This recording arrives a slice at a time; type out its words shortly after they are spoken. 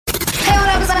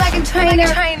Trainer.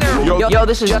 Yo,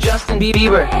 this is Justin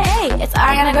Bieber. Hey, it's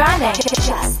Ariana Grande.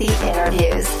 Just the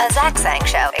Interviews, a Zach Sang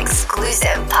Show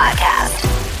exclusive podcast.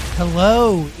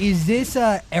 Hello, is this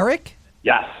Eric?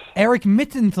 Yes. Eric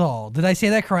Mittenthal. Did I say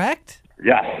that correct?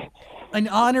 Yes. An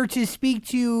honor to speak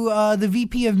to the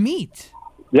VP of Meat.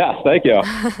 Yes, thank you.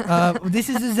 This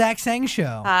is the Zach Sang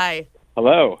Show. Hi.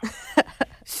 Hello.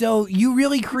 So you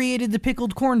really created the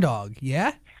pickled corn dog,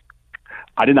 yeah?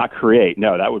 I did not create.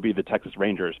 No, that would be the Texas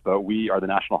Rangers, but we are the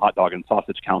National Hot Dog and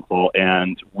Sausage Council,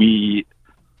 and we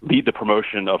lead the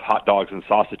promotion of hot dogs and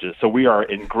sausages. So we are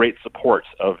in great support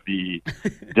of the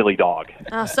Dilly Dog.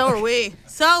 Oh, so are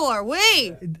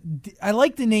we. I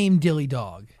like the name Dilly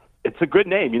Dog. It's a good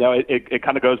name. You know, it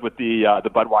kind of goes with the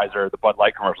Budweiser, the Bud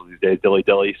Light commercials these days, Dilly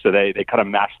Dilly. So they kind of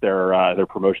match their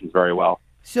promotions very well.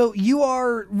 So you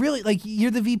are really,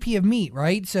 you're the VP of Meat,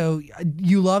 right? So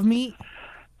you love meat?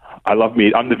 I love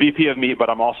meat. I'm the VP of Meat, but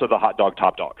I'm also the hot dog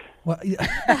top dog. What the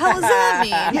hell does that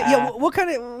mean? Yeah.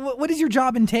 What does your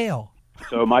job entail?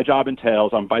 So my job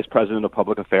entails, I'm Vice President of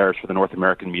Public Affairs for the North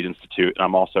American Meat Institute, and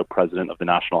I'm also President of the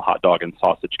National Hot Dog and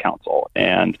Sausage Council.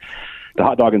 And the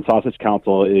Hot Dog and Sausage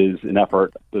Council is an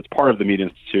effort that's part of the Meat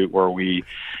Institute where we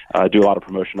do a lot of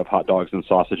promotion of hot dogs and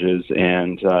sausages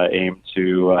and aim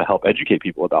to help educate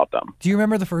people about them. Do you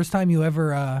remember the first time you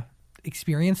ever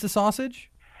experienced a sausage?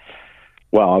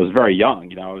 Well, I was very young.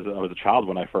 You know, I was a child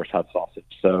when I first had sausage,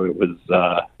 so it was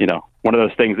one of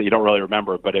those things that you don't really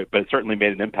remember, but it certainly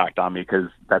made an impact on me because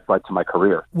that's led to my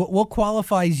career. What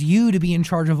qualifies you to be in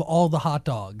charge of all the hot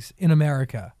dogs in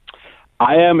America?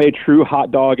 I am a true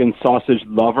hot dog and sausage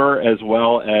lover, as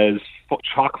well as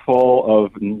chock full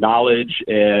of knowledge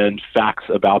and facts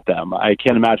about them. I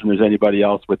can't imagine there's anybody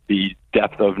else with the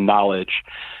depth of knowledge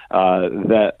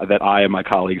that I and my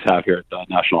colleagues have here at the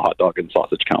National Hot Dog and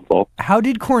Sausage Council. How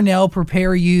did Cornell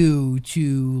prepare you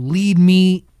to lead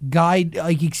meat, guide,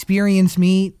 experience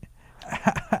meat?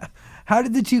 How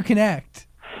did the two connect?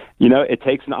 You know, it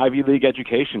takes an Ivy League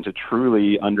education to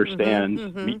truly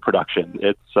understand meat production.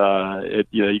 It's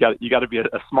you got to be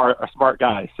a smart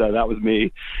guy. So that was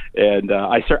me, and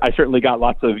I certainly got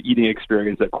lots of eating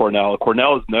experience at Cornell.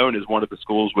 Cornell is known as one of the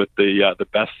schools with the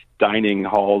best dining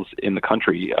halls in the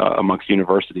country amongst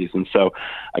universities, and so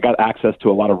I got access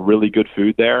to a lot of really good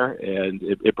food there, and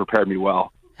it prepared me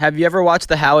well. Have you ever watched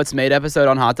the How It's Made episode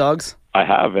on hot dogs? I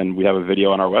have, and we have a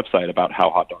video on our website about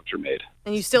how hot dogs are made.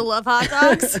 And you still love hot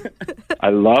dogs? I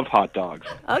love hot dogs.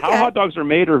 Okay. How hot dogs are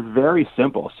made are very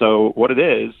simple. So what it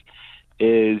is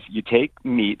you take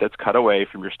meat that's cut away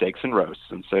from your steaks and roasts.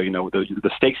 And so,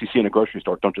 the steaks you see in a grocery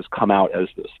store don't just come out as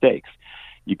the steaks.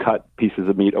 You cut pieces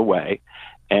of meat away,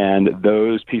 and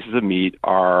those pieces of meat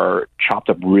are chopped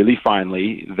up really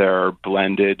finely. They're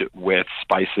blended with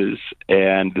spices,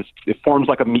 and it forms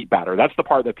like a meat batter. That's the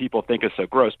part that people think is so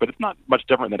gross, but it's not much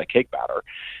different than a cake batter.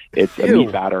 It's a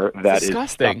meat batter that is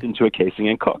stuffed into a casing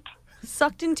and cooked.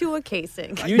 Sucked into a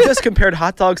casing. You just compared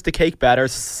hot dogs to cake batter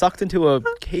sucked into a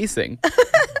casing.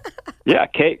 Yeah,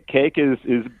 cake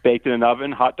is baked in an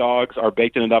oven. Hot dogs are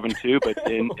baked in an oven too, but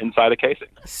inside a casing.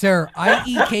 Sir, I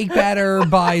eat cake batter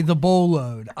by the bowl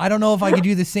load. I don't know if I could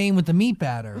do the same with the meat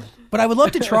batter, but I would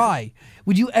love to try.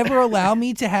 Would you ever allow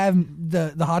me to have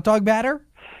the hot dog batter?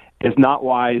 It's not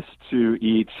wise to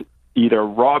eat either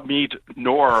raw meat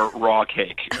nor raw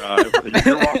cake.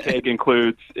 Your raw cake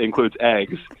includes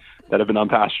eggs that have been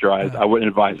unpasteurized. I wouldn't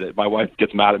advise it. My wife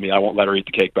gets mad at me. I won't let her eat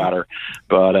the cake batter.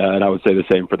 But and I would say the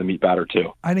same for the meat batter,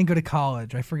 too. I didn't go to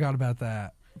college. I forgot about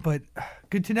that. But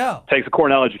good to know. Takes a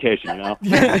Cornell education,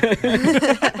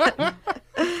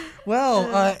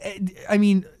 Well,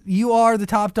 you are the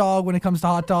top dog when it comes to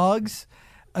hot dogs.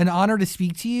 An honor to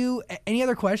speak to you. Any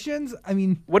other questions?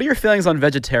 What are your feelings on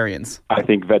vegetarians? I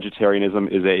think vegetarianism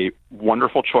is a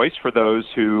wonderful choice for those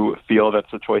who feel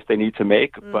that's a choice they need to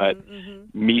make. But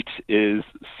meat is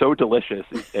so delicious,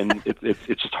 and it's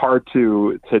just hard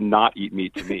to not eat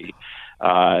meat to me.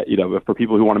 For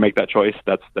people who want to make that choice,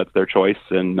 that's their choice,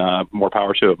 and more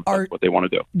power to them. That's what they want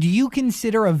to do. Do you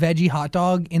consider a veggie hot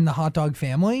dog in the hot dog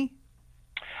family?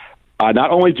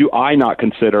 Not only do I not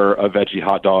consider a veggie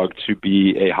hot dog to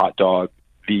be a hot dog,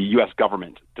 the U.S.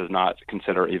 government does not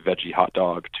consider a veggie hot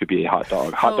dog to be a hot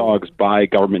dog. Hot dogs, by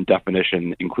government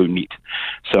definition, include meat.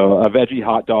 So a veggie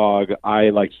hot dog, I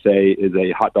like to say, is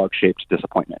a hot dog-shaped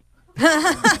disappointment.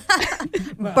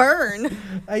 Burn.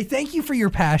 I thank you for your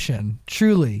passion,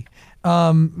 truly.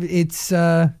 It's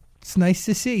nice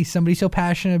to see somebody so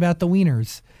passionate about the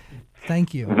wieners.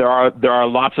 Thank you. There are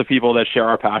lots of people that share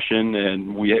our passion,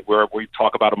 and we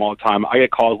talk about them all the time. I get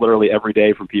calls literally every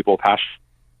day from people passionate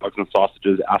about dogs and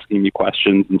sausages asking me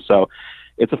questions, and so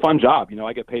it's a fun job.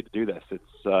 I get paid to do this.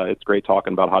 It's great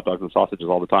talking about hot dogs and sausages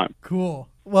all the time. Cool.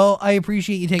 Well, I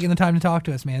appreciate you taking the time to talk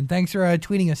to us, man. Thanks for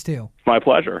tweeting us too. My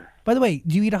pleasure. By the way,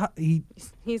 do you eat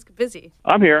He's busy.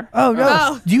 I'm here. Oh no!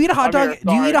 Oh. Do you eat a hot I'm dog? here.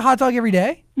 Do you Sorry. eat a hot dog every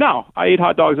day? No, I eat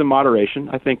hot dogs in moderation.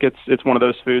 I think it's one of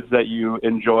those foods that you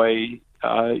enjoy,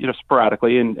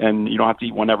 sporadically, and you don't have to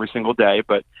eat one every single day.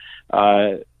 But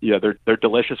they're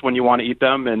delicious when you want to eat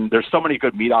them, and there's so many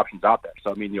good meat options out there. So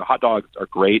I mean, hot dogs are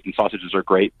great and sausages are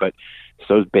great, but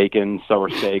so is bacon, so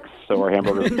are steaks, so are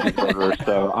hamburgers and cheeseburgers.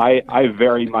 So I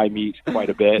vary my meat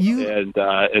quite a bit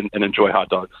and enjoy hot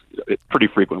dogs pretty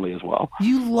frequently as well.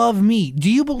 You love meat. Do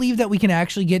you believe that we can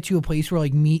actually get to a place where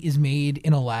like meat is made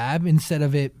in a lab instead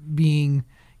of it being,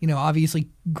 obviously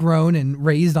grown and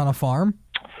raised on a farm?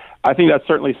 I think that's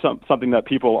certainly something that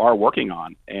people are working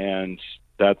on, and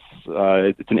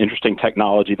it's an interesting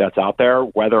technology that's out there.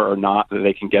 Whether or not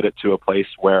they can get it to a place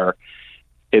where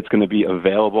it's going to be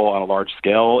available on a large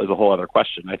scale is a whole other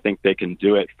question. I think they can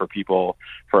do it for people,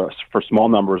 for small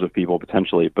numbers of people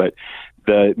potentially, but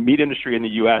the meat industry in the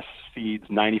U.S. feeds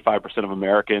 95% of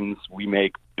Americans. We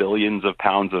make billions of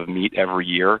pounds of meat every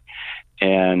year,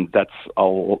 and that's a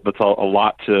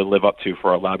lot to live up to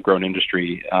for a lab-grown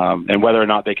industry. And whether or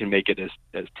not they can make it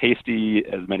as tasty,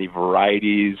 as many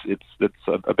varieties, it's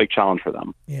a big challenge for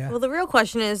them. Yeah. Well, the real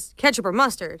question is ketchup or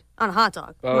mustard on a hot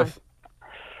dog. Come on. Both.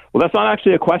 Well, that's not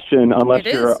actually a question unless It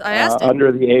is. you're I asked it. under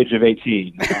the age of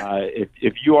 18.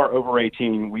 If you are over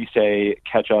 18, we say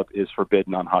ketchup is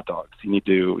forbidden on hot dogs. You need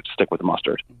to stick with the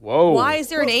mustard. Whoa. Why is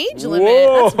there an age limit?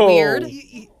 That's Whoa. weird.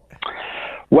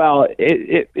 Well,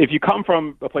 if you come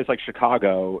from a place like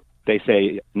Chicago, they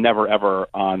say never ever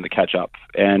on the ketchup.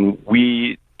 And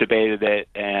we debated it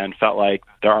and felt like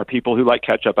there are people who like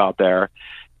ketchup out there.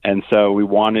 And so we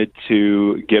wanted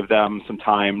to give them some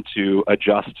time to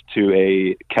adjust to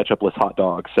a ketchup-less hot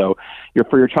dog. So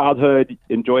for your childhood,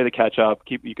 enjoy the ketchup.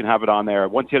 You can have it on there.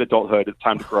 Once you hit adulthood, it's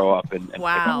time to grow up and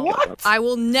Wow. pick up ketchup. I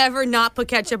will never not put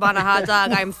ketchup on a hot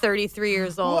dog. I'm 33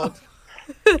 years old.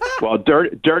 Well,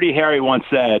 Dirty Harry once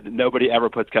said, nobody ever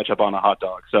puts ketchup on a hot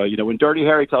dog. So, when Dirty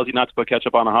Harry tells you not to put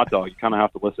ketchup on a hot dog, you kind of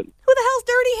have to listen. Who the hell's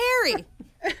Dirty Harry?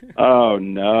 Oh,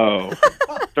 no.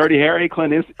 Dirty Harry,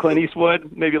 Clint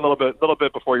Eastwood, maybe a little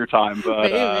bit before your time,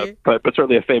 Maybe. but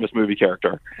certainly a famous movie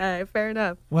character. All right, fair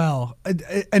enough. Well,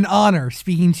 an honor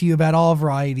speaking to you about all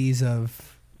varieties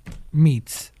of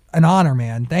meats. An honor,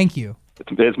 man. Thank you.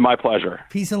 It's my pleasure.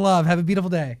 Peace and love. Have a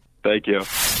beautiful day. Thank you.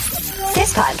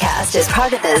 This podcast is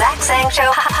part of the Zach Sang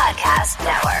Show Podcast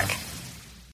Network.